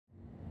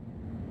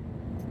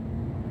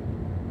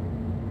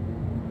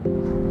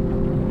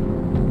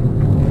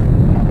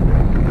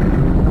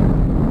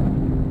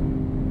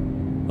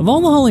Of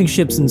all the hauling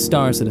ships in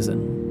Star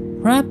Citizen,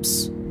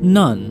 perhaps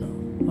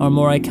none are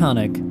more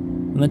iconic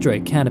than the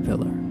Drake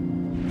Caterpillar.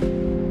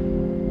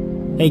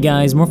 Hey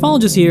guys,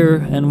 Morphologist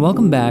here, and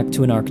welcome back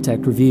to An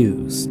Architect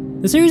Reviews,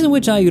 the series in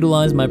which I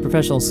utilize my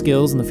professional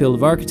skills in the field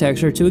of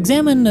architecture to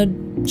examine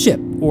a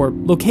ship or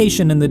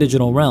location in the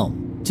digital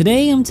realm.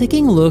 Today I'm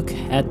taking a look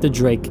at the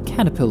Drake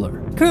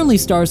Caterpillar, currently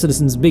Star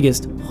Citizen's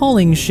biggest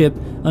hauling ship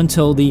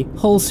until the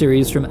Hull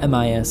series from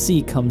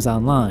MISC comes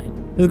online.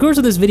 In the course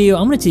of this video,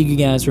 I'm going to take you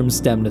guys from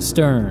stem to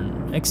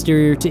stern,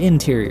 exterior to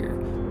interior,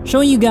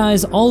 showing you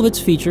guys all of its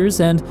features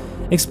and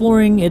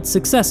exploring its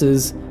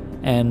successes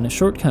and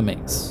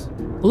shortcomings.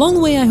 Along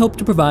the way, I hope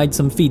to provide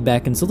some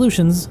feedback and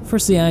solutions for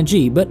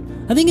CIG, but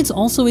I think it's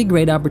also a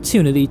great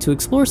opportunity to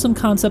explore some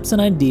concepts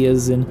and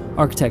ideas in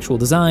architectural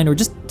design or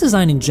just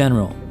design in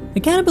general. The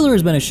Caterpillar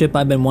has been a ship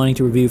I've been wanting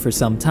to review for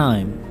some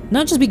time,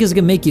 not just because it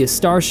can make you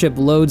starship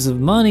loads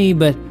of money,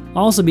 but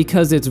also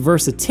because its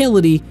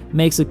versatility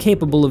makes it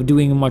capable of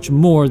doing much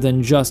more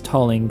than just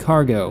hauling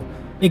cargo.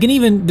 It can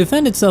even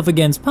defend itself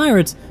against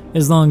pirates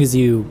as long as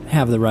you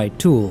have the right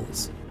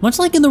tools. Much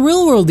like in the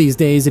real world these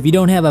days if you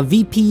don't have a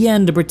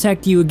VPN to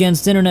protect you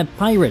against internet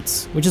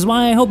pirates, which is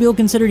why I hope you'll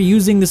consider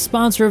using the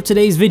sponsor of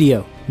today's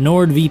video,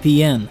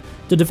 NordVPN,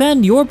 to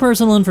defend your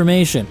personal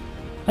information.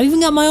 I've even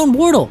got my own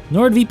portal,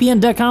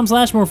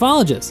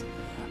 nordvpn.com/morphologist.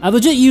 I've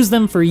legit used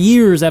them for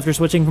years after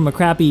switching from a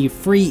crappy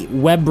free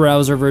web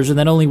browser version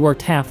that only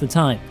worked half the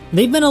time.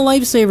 They've been a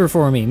lifesaver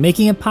for me,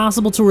 making it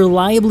possible to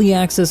reliably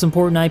access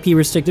important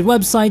IP-restricted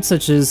websites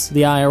such as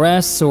the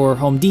IRS or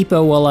Home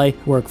Depot while I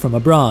work from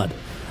abroad.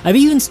 I've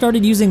even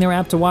started using their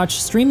app to watch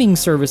streaming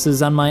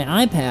services on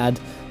my iPad,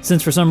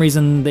 since for some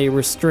reason they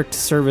restrict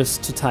service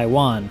to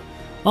Taiwan.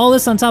 All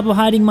this on top of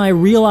hiding my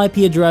real IP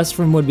address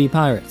from would-be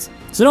pirates.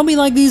 So don't be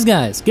like these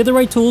guys, get the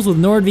right tools with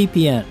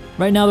NordVPN.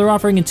 Right now they're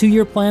offering a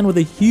 2-year plan with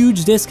a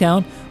huge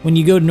discount when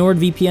you go to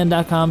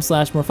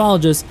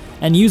nordvpn.com/morphologist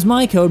and use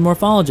my code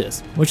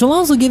morphologist, which will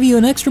also give you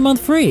an extra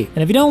month free.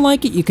 And if you don't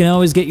like it, you can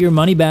always get your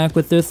money back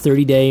with their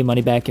 30-day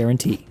money-back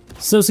guarantee.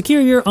 So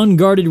secure your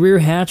unguarded rear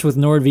hatch with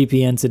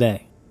NordVPN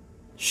today.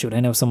 Shoot,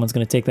 I know someone's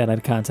gonna take that out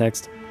of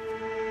context.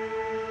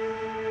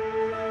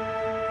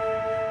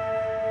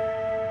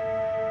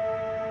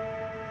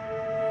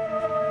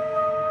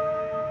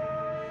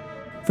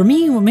 For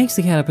me, what makes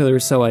the Caterpillar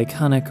so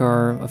iconic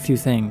are a few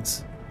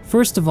things.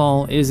 First of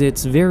all is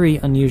its very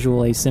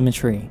unusual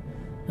asymmetry.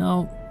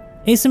 Now,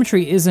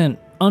 asymmetry isn't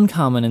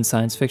uncommon in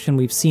science fiction,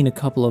 we've seen a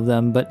couple of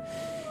them, but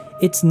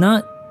it's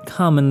not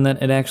common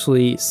that it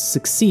actually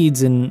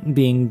succeeds in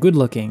being good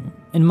looking.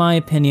 In my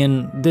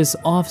opinion, this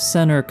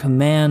off-center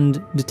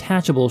command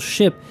detachable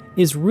ship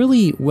is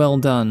really well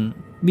done,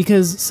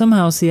 because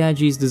somehow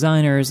CIG's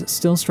designers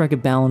still strike a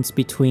balance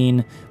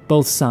between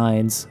both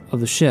sides of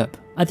the ship.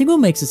 I think what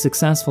makes it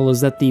successful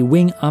is that the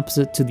wing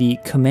opposite to the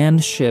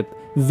command ship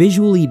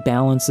visually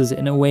balances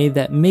in a way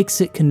that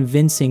makes it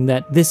convincing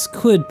that this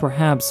could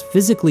perhaps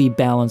physically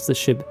balance the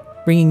ship,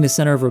 bringing the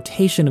center of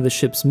rotation of the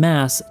ship's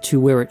mass to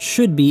where it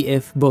should be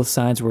if both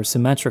sides were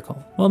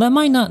symmetrical. Well, that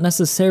might not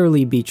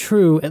necessarily be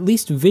true, at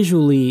least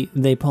visually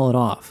they pull it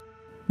off.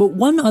 But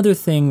one other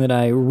thing that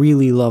I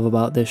really love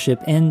about this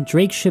ship, and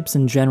Drake ships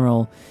in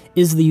general,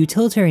 is the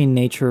utilitarian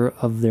nature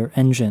of their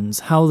engines,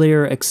 how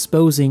they're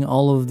exposing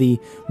all of the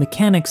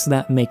mechanics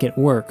that make it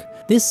work.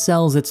 This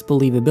sells its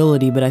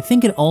believability, but I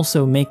think it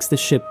also makes the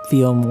ship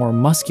feel more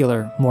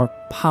muscular, more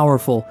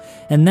powerful,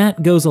 and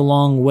that goes a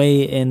long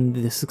way in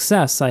the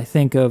success, I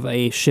think, of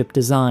a ship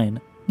design.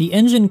 The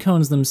engine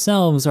cones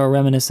themselves are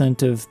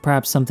reminiscent of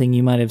perhaps something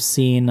you might have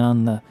seen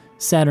on the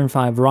Saturn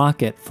V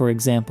rocket, for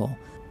example.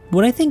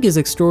 What I think is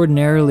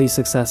extraordinarily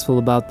successful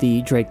about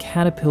the Drake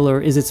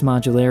Caterpillar is its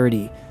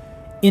modularity.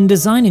 In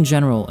design in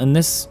general, and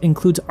this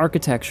includes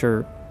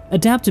architecture,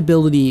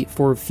 adaptability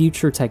for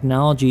future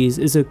technologies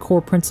is a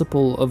core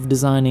principle of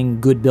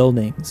designing good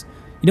buildings.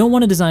 You don't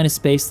want to design a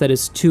space that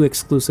is too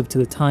exclusive to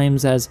the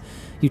times, as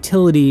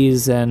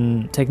utilities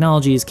and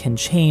technologies can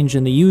change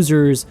and the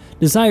user's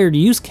desired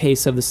use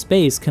case of the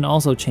space can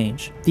also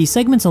change. The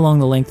segments along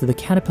the length of the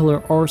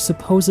Caterpillar are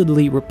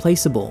supposedly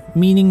replaceable,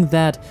 meaning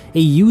that a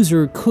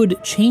user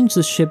could change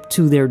the ship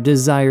to their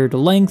desired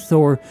length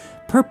or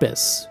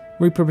purpose,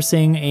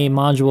 repurposing a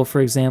module, for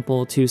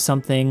example, to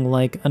something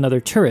like another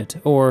turret,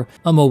 or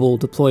a mobile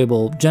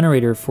deployable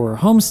generator for a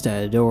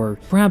homestead, or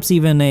perhaps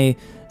even a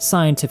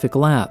scientific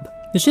lab.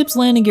 The ship's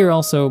landing gear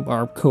also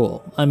are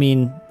cool. I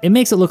mean, it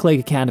makes it look like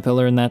a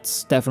caterpillar, and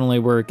that's definitely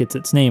where it gets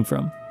its name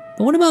from.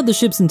 But what about the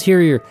ship's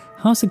interior?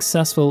 How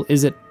successful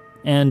is it?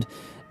 And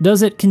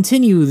does it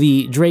continue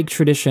the Drake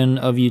tradition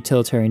of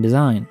utilitarian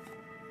design?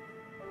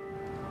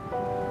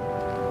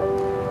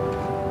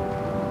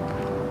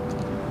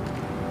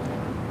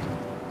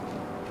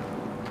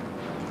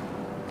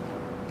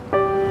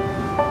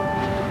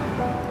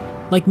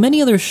 Like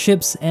many other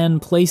ships and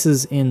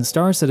places in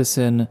Star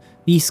Citizen,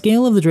 the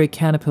scale of the Drake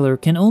Caterpillar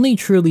can only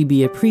truly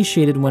be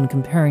appreciated when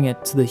comparing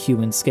it to the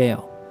human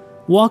scale.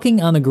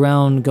 walking on the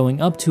ground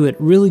going up to it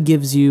really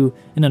gives you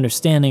an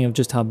understanding of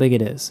just how big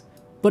it is.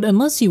 But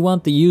unless you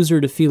want the user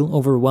to feel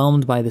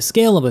overwhelmed by the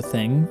scale of a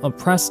thing,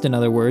 oppressed in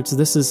other words,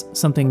 this is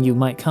something you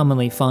might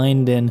commonly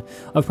find in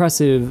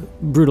oppressive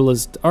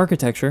brutalist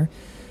architecture,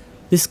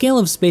 the scale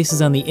of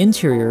spaces on the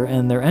interior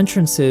and their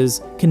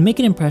entrances can make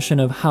an impression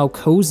of how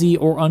cozy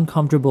or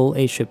uncomfortable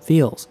a ship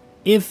feels.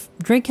 If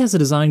Drake has a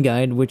design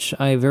guide, which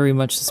I very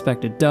much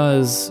suspect it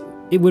does,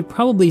 it would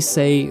probably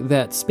say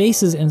that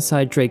spaces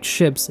inside Drake's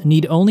ships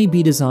need only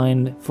be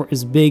designed for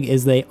as big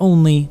as they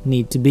only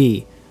need to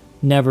be.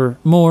 Never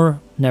more,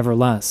 never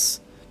less.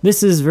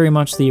 This is very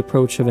much the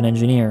approach of an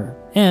engineer,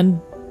 and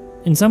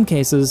in some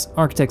cases,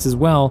 architects as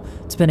well,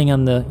 depending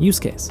on the use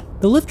case.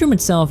 The lift room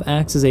itself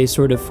acts as a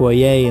sort of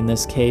foyer in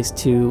this case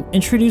to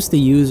introduce the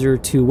user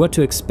to what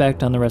to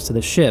expect on the rest of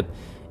the ship,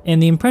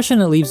 and the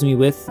impression it leaves me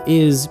with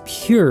is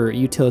pure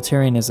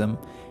utilitarianism,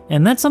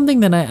 and that's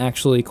something that I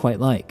actually quite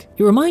like.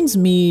 It reminds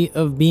me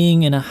of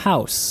being in a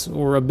house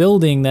or a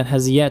building that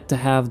has yet to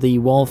have the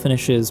wall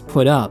finishes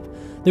put up.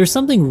 There's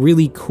something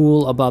really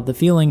cool about the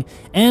feeling,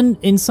 and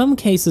in some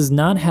cases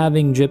not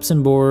having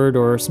gypsum board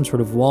or some sort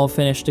of wall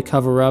finish to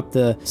cover up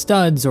the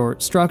studs or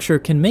structure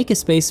can make a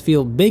space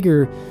feel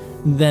bigger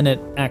than it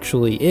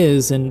actually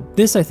is, and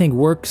this I think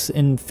works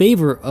in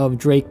favor of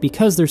Drake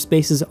because their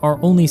spaces are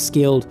only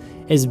scaled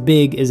as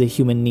big as a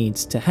human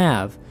needs to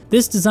have.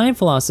 This design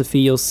philosophy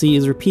you'll see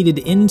is repeated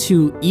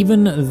into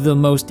even the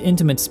most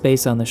intimate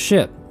space on the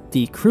ship,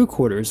 the crew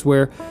quarters,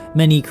 where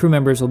many crew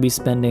members will be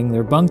spending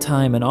their bunk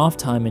time and off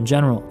time in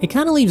general. It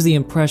kind of leaves the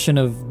impression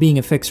of being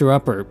a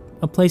fixer-upper,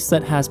 a place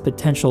that has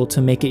potential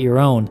to make it your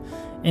own,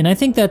 and I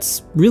think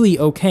that's really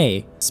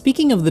okay.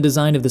 Speaking of the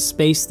design of the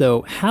space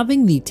though,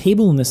 having the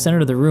table in the center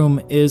of the room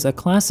is a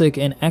classic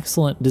and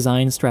excellent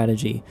design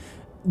strategy.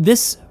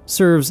 This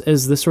serves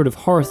as the sort of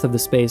hearth of the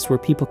space where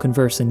people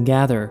converse and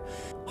gather.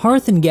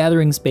 Hearth and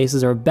gathering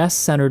spaces are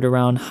best centered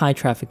around high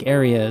traffic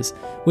areas,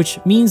 which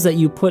means that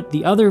you put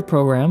the other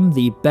program,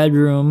 the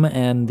bedroom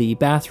and the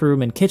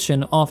bathroom and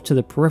kitchen, off to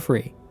the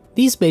periphery.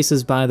 These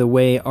spaces, by the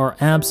way, are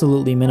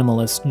absolutely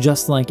minimalist,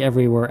 just like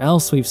everywhere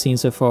else we've seen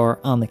so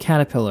far on the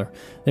Caterpillar.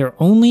 They're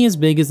only as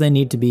big as they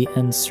need to be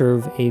and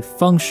serve a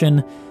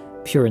function,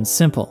 pure and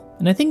simple.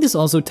 And I think this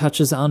also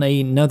touches on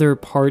another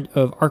part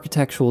of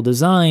architectural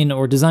design,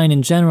 or design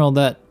in general,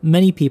 that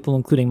many people,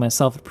 including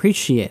myself,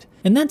 appreciate.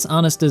 And that's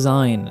honest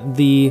design,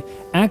 the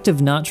act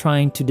of not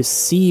trying to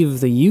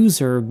deceive the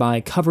user by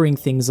covering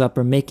things up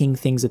or making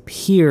things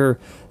appear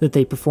that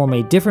they perform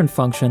a different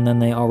function than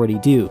they already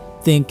do.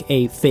 Think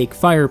a fake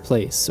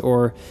fireplace,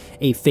 or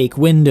a fake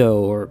window,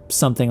 or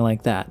something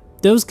like that.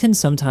 Those can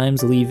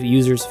sometimes leave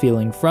users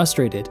feeling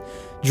frustrated.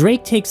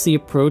 Drake takes the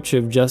approach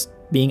of just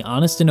being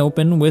honest and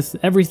open with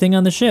everything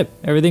on the ship.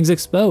 Everything's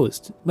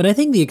exposed. But I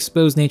think the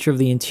exposed nature of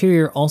the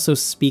interior also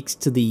speaks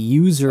to the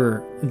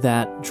user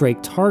that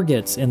Drake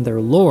targets in their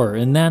lore,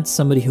 and that's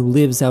somebody who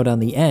lives out on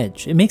the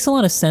edge. It makes a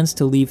lot of sense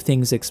to leave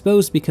things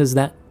exposed because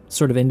that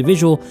sort of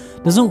individual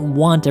doesn't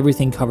want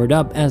everything covered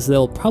up, as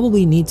they'll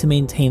probably need to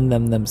maintain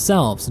them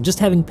themselves. Just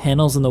having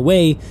panels in the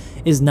way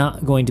is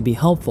not going to be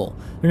helpful.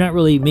 They're not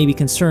really maybe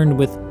concerned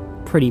with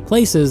pretty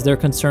places, they're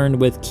concerned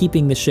with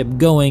keeping the ship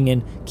going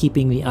and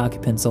keeping the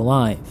occupants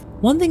alive.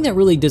 One thing that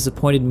really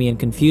disappointed me and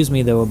confused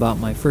me though about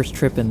my first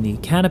trip in the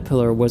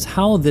Caterpillar was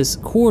how this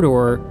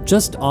corridor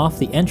just off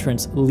the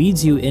entrance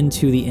leads you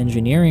into the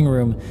engineering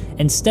room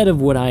instead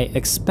of what I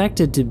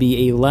expected to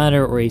be a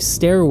ladder or a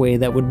stairway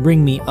that would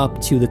bring me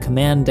up to the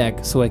command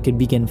deck so I could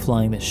begin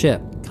flying the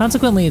ship.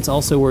 Consequently, it's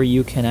also where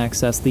you can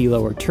access the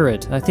lower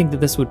turret. I think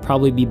that this would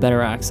probably be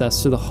better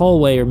access to the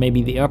hallway or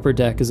maybe the upper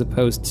deck as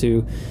opposed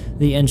to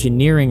the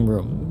engineering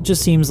room. It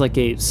just seems like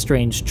a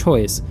strange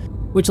choice.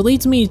 Which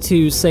leads me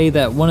to say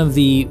that one of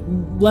the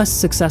less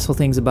successful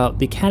things about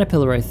the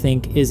Caterpillar, I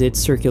think, is its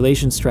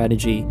circulation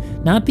strategy.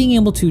 Not being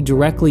able to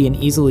directly and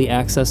easily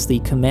access the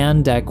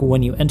command deck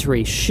when you enter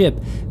a ship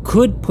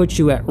could put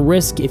you at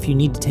risk if you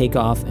need to take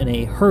off in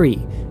a hurry.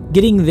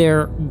 Getting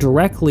there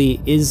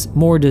directly is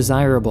more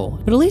desirable,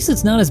 but at least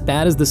it's not as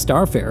bad as the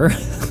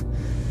Starfarer.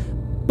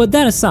 But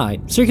that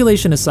aside,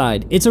 circulation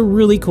aside, it's a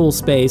really cool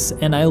space,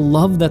 and I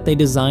love that they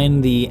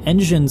designed the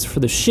engines for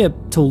the ship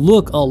to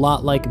look a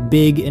lot like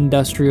big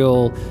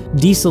industrial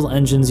diesel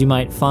engines you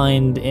might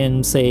find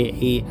in, say,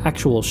 an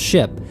actual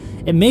ship.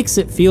 It makes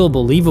it feel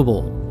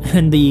believable.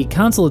 And the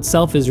console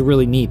itself is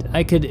really neat.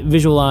 I could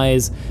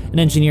visualize an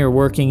engineer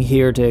working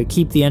here to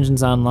keep the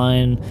engines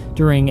online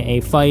during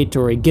a fight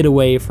or a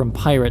getaway from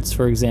pirates,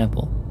 for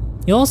example.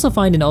 You'll also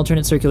find an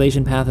alternate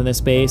circulation path in this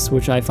space,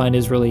 which I find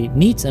is really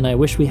neat, and I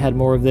wish we had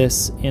more of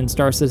this in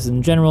Star Citizen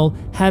in general.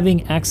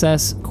 Having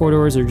access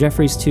corridors or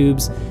Jeffries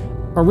tubes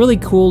are really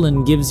cool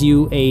and gives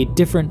you a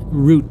different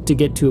route to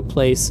get to a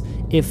place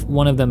if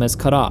one of them is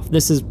cut off.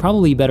 This is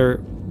probably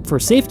better for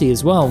safety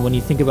as well when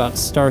you think about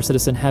Star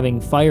Citizen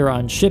having fire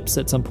on ships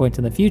at some point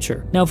in the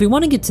future. Now, if we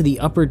want to get to the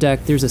upper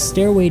deck, there's a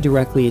stairway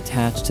directly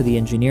attached to the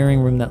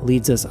engineering room that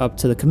leads us up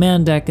to the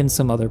command deck and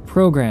some other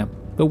program.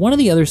 But one of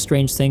the other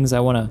strange things I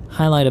want to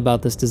highlight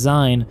about this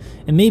design,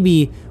 and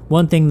maybe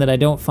one thing that I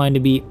don't find to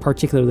be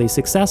particularly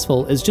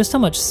successful, is just how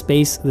much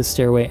space the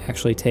stairway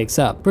actually takes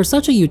up. For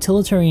such a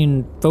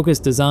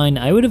utilitarian-focused design,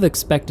 I would have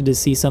expected to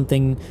see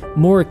something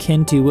more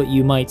akin to what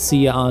you might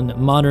see on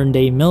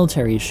modern-day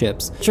military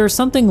ships, which are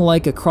something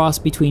like a cross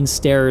between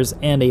stairs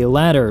and a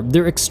ladder.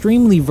 They're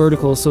extremely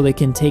vertical so they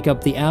can take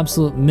up the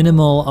absolute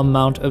minimal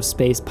amount of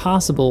space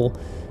possible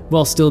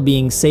while still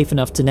being safe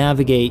enough to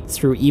navigate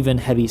through even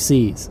heavy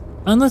seas.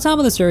 On the top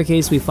of the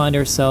staircase, we find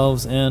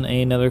ourselves in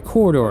another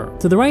corridor.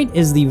 To the right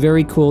is the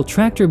very cool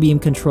tractor beam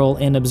control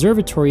and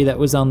observatory that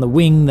was on the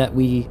wing that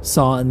we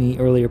saw in the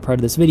earlier part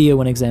of this video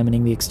when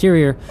examining the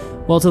exterior,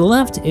 while to the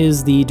left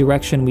is the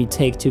direction we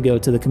take to go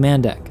to the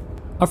command deck.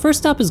 Our first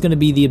stop is going to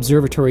be the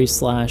observatory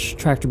 /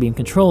 tractor beam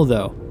control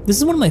though. This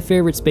is one of my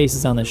favorite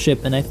spaces on the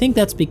ship, and I think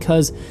that's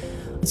because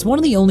it's one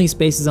of the only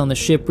spaces on the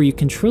ship where you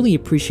can truly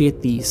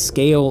appreciate the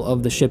scale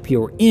of the ship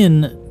you're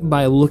in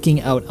by looking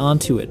out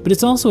onto it. But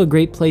it's also a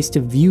great place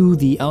to view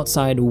the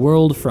outside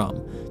world from,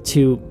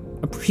 to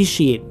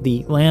appreciate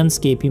the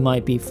landscape you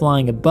might be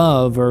flying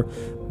above or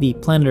the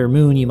planet or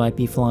moon you might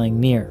be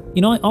flying near.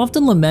 You know, I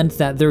often lament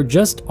that there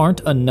just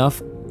aren't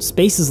enough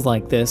spaces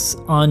like this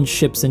on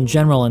ships in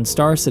general in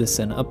Star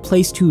Citizen, a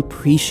place to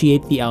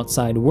appreciate the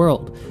outside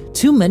world.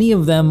 Too many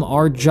of them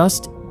are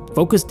just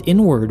focused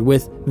inward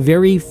with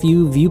very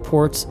few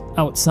viewports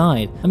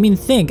outside. I mean,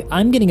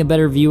 I'm getting a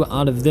better view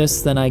out of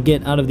this than I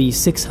get out of the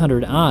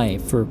 600i,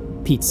 for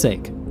Pete's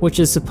sake, which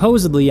is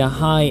supposedly a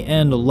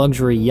high-end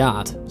luxury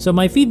yacht. So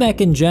my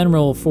feedback in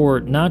general for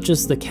not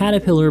just the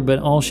Caterpillar but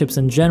all ships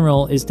in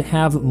general is to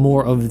have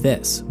more of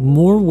this,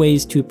 more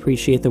ways to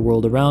appreciate the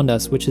world around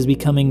us, which is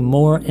becoming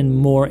more and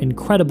more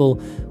incredible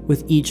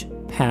with each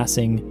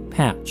passing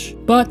patch.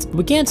 But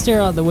we can't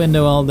stare out the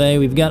window all day,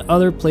 we've got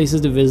other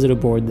places to visit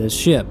aboard this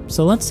ship.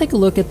 So let's take a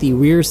look at the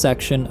rear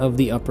section of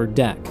the upper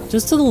deck.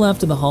 Just to the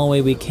left of the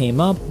hallway we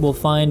came up, we'll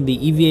find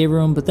the EVA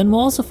room, but then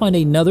we'll also find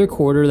another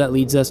corridor that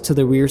leads us to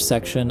the rear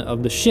section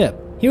of the ship.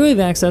 Here we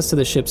have access to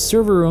the ship's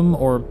server room,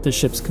 or the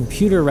ship's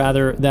computer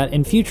rather, that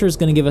in future is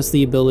going to give us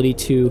the ability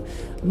to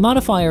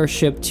modify our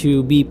ship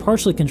to be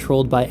partially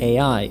controlled by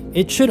AI.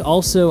 It should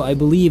also, I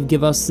believe,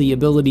 give us the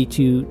ability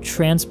to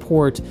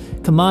transport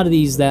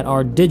commodities that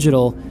are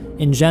digital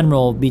in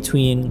general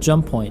between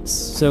jump points.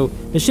 So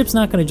the ship's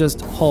not going to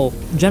just haul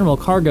general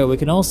cargo, it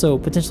can also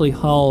potentially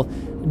haul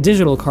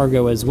digital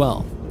cargo as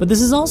well. But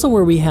this is also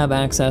where we have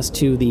access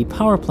to the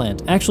power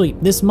plant. Actually,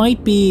 this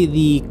might be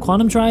the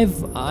quantum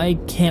drive. I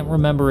can't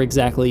remember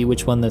exactly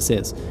which one this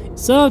is.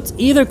 So it's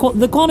either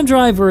the quantum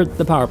drive or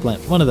the power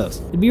plant, one of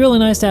those. It'd be really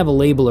nice to have a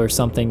label or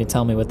something to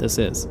tell me what this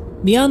is.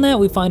 Beyond that,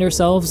 we find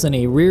ourselves in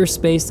a rear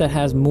space that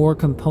has more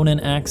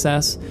component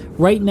access.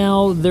 Right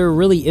now, there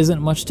really isn't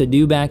much to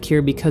do back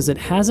here because it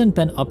hasn't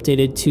been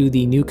updated to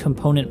the new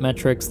component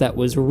metrics that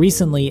was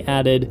recently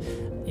added,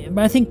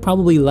 I think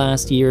probably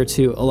last year,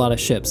 to a lot of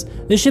ships.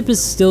 This ship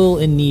is still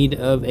in need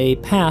of a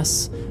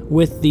pass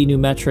with the new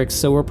metrics,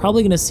 so we're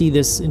probably going to see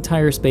this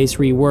entire space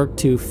reworked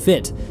to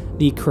fit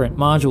the current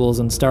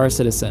modules in Star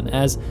Citizen,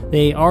 as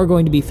they are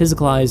going to be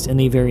physicalized in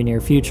the very near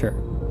future.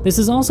 This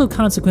is also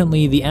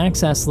consequently the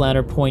access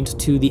ladder point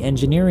to the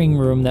engineering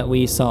room that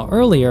we saw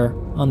earlier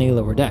on the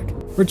lower deck.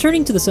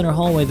 Returning to the center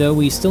hallway though,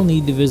 we still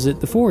need to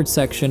visit the forward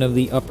section of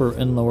the upper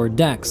and lower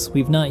decks.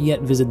 We've not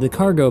yet visited the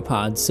cargo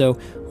pods, so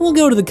we'll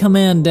go to the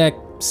command deck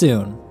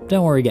soon.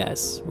 Don't worry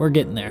guys, we're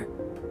getting there.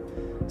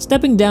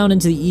 Stepping down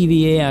into the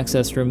EVA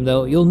access room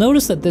though, you'll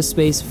notice that this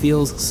space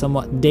feels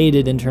somewhat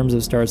dated in terms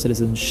of Star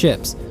Citizen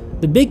ships.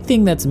 The big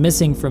thing that's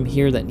missing from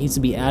here that needs to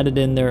be added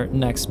in their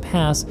next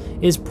pass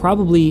is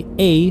probably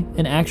A,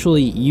 an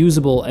actually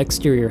usable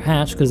exterior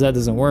hatch, because that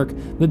doesn't work,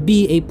 but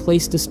B, a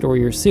place to store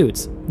your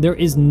suits. There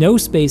is no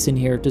space in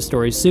here to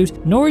store a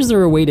suit, nor is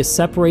there a way to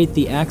separate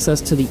the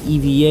access to the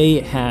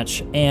EVA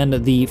hatch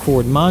and the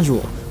forward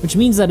module, which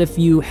means that if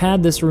you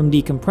had this room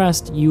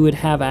decompressed, you would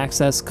have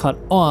access cut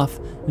off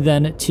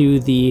then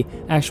to the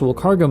actual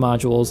cargo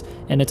modules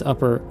and its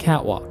upper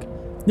catwalk.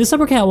 This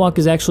upper catwalk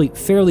is actually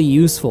fairly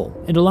useful.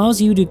 It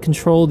allows you to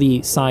control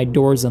the side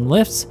doors and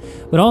lifts,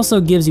 but also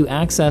gives you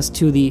access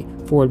to the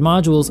forward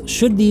modules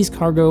should these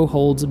cargo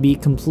holds be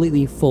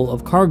completely full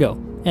of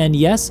cargo. And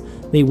yes,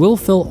 they will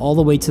fill all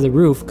the way to the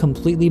roof,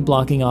 completely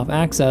blocking off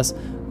access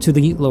to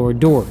the lower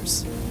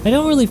doors. I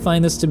don't really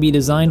find this to be a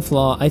design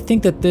flaw. I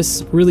think that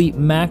this really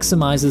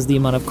maximizes the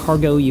amount of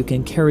cargo you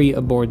can carry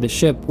aboard the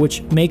ship,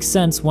 which makes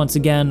sense once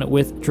again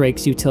with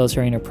Drake's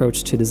utilitarian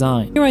approach to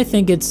design. Here I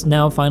think it's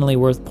now finally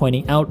worth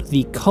pointing out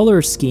the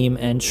color scheme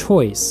and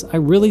choice. I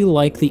really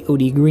like the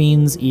OD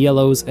greens,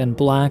 yellows, and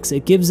blacks.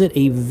 It gives it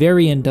a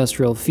very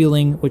industrial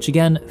feeling, which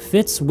again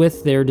fits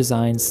with their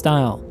design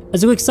style.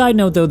 As a quick side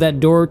note though, that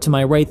door to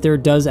my right there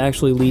does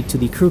actually lead to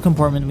the crew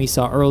compartment we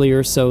saw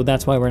earlier, so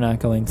that's why we're not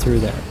going through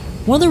there.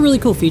 One of the really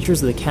cool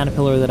features of the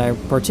Caterpillar that I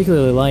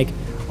particularly like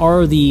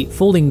are the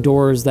folding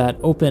doors that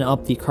open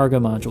up the cargo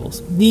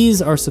modules.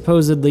 These are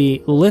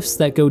supposedly lifts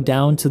that go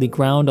down to the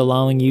ground,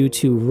 allowing you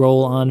to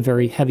roll on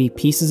very heavy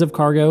pieces of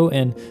cargo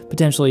and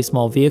potentially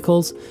small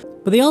vehicles.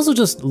 But they also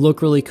just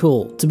look really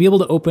cool. To be able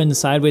to open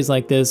sideways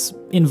like this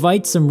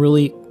invites some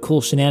really cool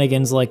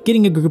shenanigans, like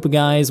getting a group of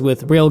guys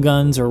with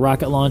railguns or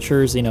rocket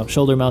launchers,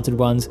 shoulder-mounted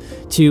ones,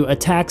 to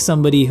attack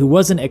somebody who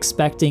wasn't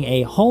expecting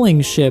a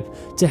hauling ship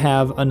to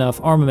have enough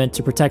armament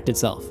to protect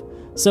itself.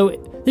 So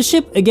this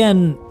ship,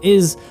 again,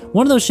 is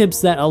one of those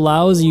ships that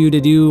allows you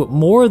to do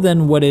more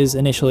than what is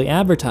initially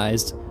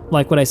advertised.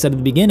 Like what I said at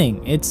the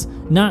beginning, it's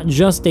not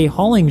just a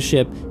hauling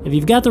ship. If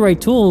you've got the right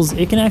tools,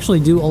 it can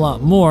actually do a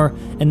lot more,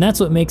 and that's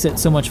what makes it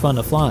so much fun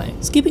to fly.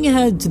 Skipping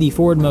ahead to the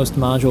forwardmost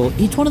module,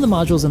 each one of the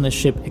modules in this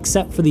ship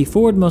except for the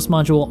forwardmost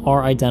module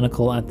are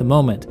identical at the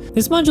moment.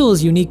 This module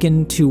is unique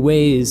in two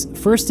ways.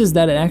 First is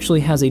that it actually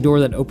has a door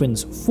that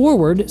opens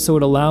forward, so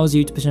it allows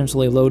you to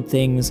potentially load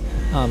things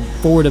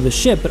forward of the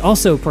ship, but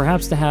also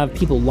perhaps to have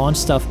people launch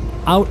stuff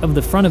out of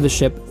the front of the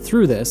ship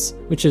through this,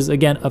 which is,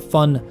 again, a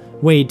fun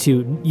way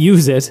to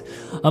use it,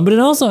 but it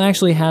also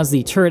actually has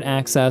the turret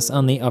access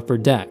on the upper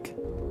deck.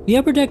 The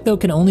upper deck, though,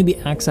 can only be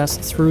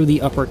accessed through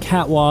the upper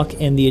catwalk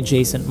in the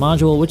adjacent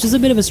module, which is a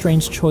bit of a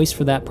strange choice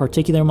for that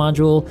particular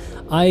module.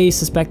 I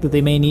suspect that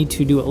they may need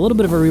to do a little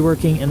bit of a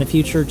reworking in the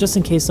future, just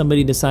in case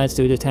somebody decides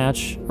to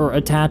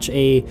attach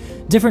a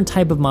different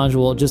type of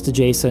module just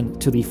adjacent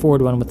to the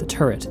forward one with the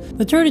turret.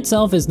 The turret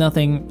itself is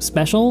nothing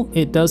special.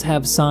 It does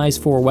have size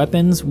 4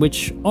 weapons,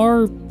 which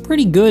are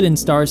pretty good in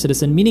Star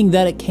Citizen, meaning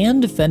that it can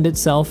defend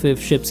itself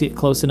if ships get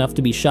close enough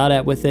to be shot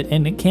at with it,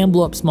 and it can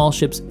blow up small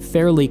ships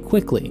fairly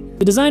quickly.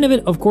 The design of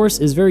it, of course,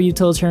 is very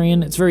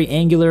utilitarian, it's very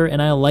angular, and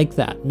I like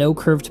that. No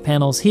curved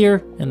panels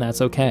here, and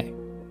that's okay.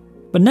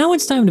 But now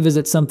it's time to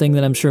visit something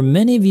that I'm sure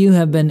many of you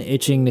have been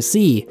itching to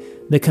see,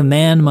 the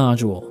command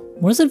module.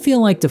 What does it feel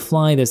like to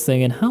fly this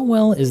thing, and how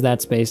well is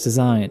that space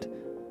designed?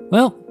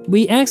 Well,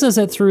 we access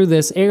it through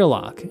this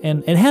airlock,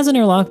 and it has an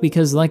airlock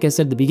because, like I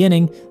said at the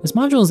beginning, this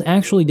module is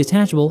actually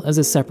detachable as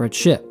a separate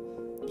ship.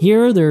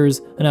 Here,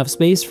 there's enough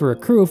space for a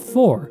crew of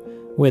 4,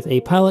 with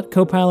a pilot,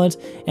 co-pilot,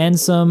 and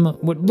some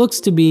what looks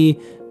to be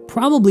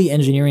probably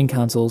engineering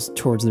consoles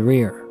towards the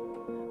rear.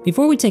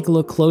 Before we take a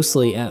look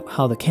closely at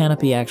how the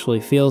canopy actually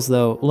feels,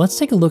 though, let's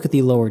take a look at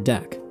the lower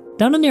deck.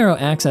 Down a narrow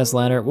access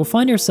ladder, we'll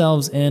find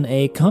ourselves in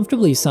a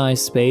comfortably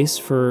sized space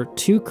for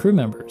 2 crew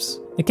members.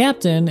 The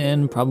captain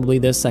and probably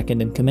the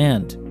second in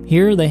command.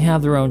 Here they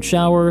have their own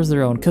showers,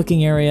 their own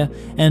cooking area,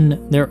 and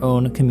their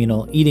own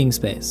communal eating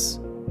space.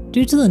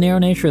 Due to the narrow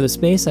nature of the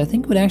space, I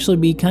think it would actually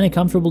be kind of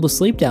comfortable to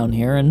sleep down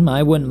here, and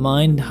I wouldn't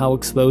mind how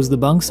exposed the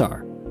bunks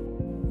are.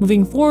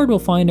 Moving forward, we'll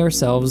find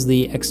ourselves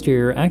the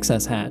exterior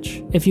access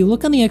hatch. If you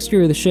look on the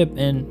exterior of the ship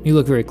and you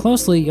look very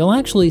closely, you'll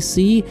actually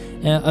see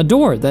a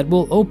door that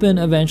will open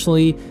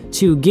eventually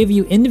to give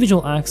you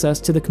individual access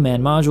to the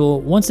command module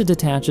once it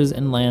detaches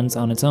and lands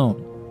on its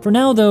own. For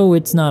now, though,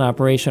 it's not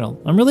operational.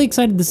 I'm really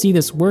excited to see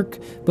this work,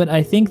 but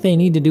I think they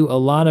need to do a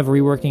lot of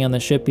reworking on the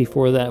ship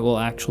before that will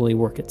actually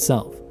work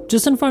itself.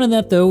 Just in front of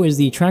that, though, is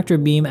the tractor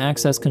beam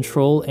access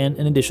control and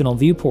an additional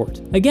viewport.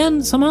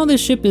 Again, somehow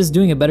this ship is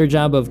doing a better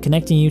job of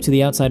connecting you to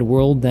the outside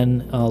world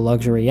than a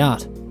luxury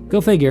yacht. Go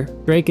figure,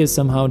 Drake is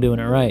somehow doing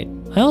it right.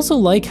 I also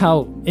like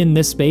how in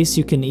this space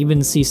you can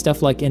even see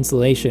stuff like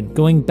insulation,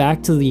 going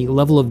back to the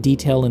level of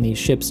detail in these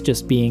ships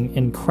just being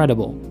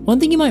incredible. One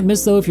thing you might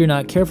miss, though, if you're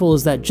not careful,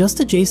 is that just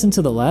adjacent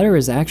to the ladder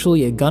is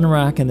actually a gun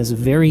rack in this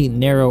very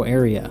narrow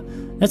area.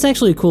 That's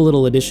actually a cool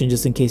little addition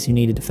just in case you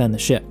need to defend the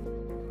ship.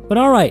 But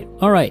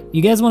alright,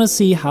 you guys want to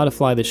see how to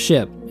fly the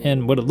ship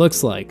and what it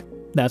looks like.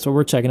 That's what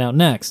we're checking out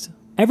next.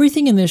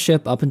 Everything in this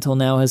ship up until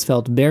now has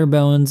felt bare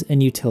bones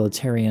and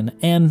utilitarian,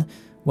 and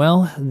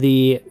well,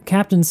 the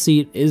captain's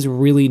seat is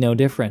really no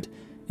different.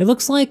 It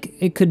looks like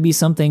it could be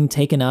something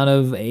taken out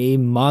of a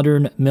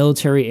modern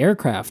military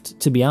aircraft,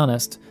 to be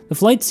honest. The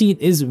flight seat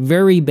is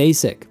very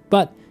basic,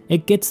 but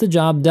it gets the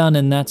job done,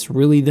 and that's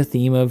really the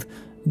theme of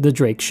the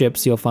Drake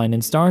ships you'll find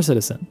in Star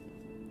Citizen.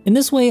 In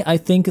this way, I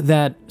think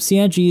that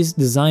CIG's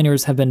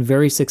designers have been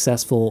very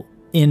successful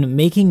in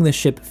making the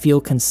ship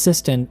feel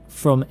consistent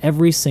from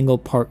every single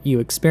part you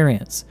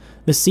experience.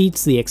 The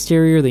seats, the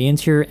exterior, the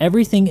interior,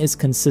 everything is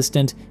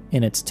consistent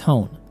in its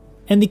tone.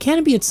 And the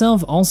canopy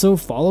itself also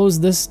follows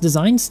this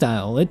design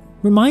style. It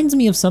reminds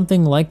me of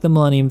something like the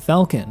Millennium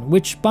Falcon,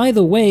 which, by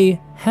the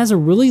way, has a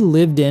really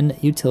lived-in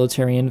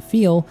utilitarian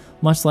feel,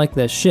 much like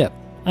this ship.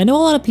 I know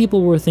a lot of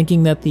people were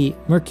thinking that the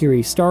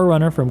Mercury Star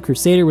Runner from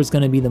Crusader was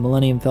going to be the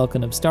Millennium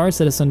Falcon of Star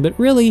Citizen, but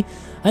really,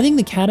 I think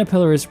the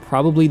Caterpillar is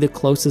probably the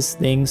closest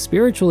thing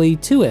spiritually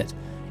to it.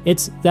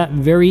 It's that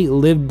very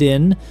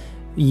lived-in,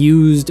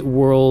 used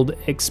world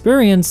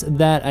experience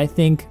that I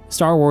think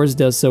Star Wars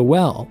does so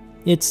well.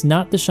 It's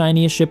not the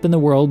shiniest ship in the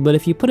world, but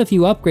if you put a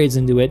few upgrades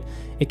into it,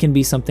 it can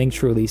be something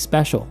truly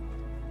special.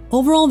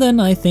 Overall then,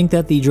 I think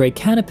that the Drake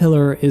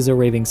Caterpillar is a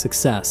raving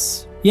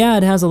success. Yeah,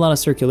 it has a lot of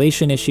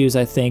circulation issues,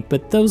 I think,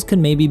 but those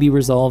can maybe be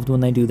resolved when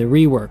they do the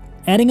rework.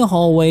 Adding a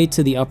hallway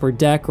to the upper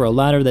deck or a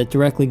ladder that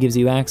directly gives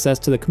you access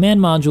to the command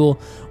module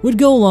would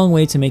go a long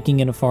way to making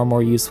it a far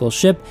more useful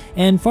ship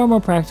and far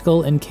more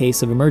practical in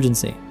case of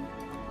emergency.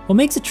 What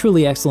makes it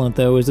truly excellent,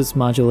 though, is its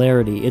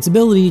modularity, its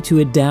ability to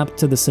adapt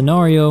to the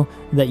scenario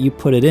that you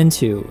put it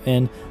into,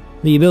 and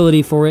the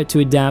ability for it to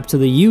adapt to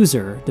the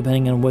user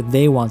depending on what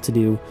they want to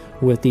do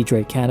with the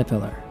Drake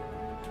Caterpillar.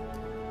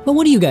 But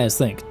what do you guys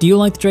think? Do you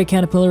like the Drake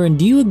Caterpillar, and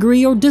do you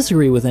agree or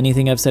disagree with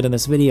anything I've said in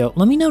this video?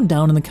 Let me know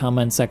down in the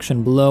comment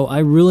section below. I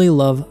really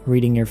love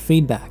reading your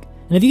feedback.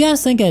 And if you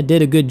guys think I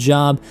did a good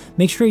job,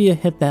 make sure you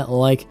hit that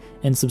like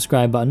and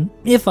subscribe button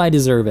if I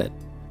deserve it.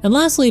 And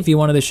lastly, if you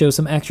wanted to show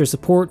some extra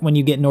support when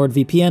you get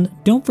NordVPN,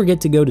 don't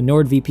forget to go to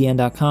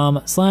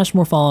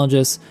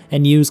nordvpn.com/morphologist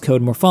and use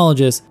code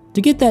morphologist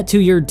to get that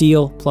 2-year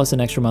deal plus an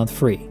extra month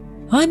free.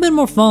 I've been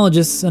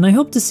Morphologist, and I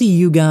hope to see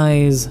you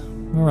guys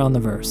around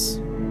the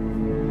verse.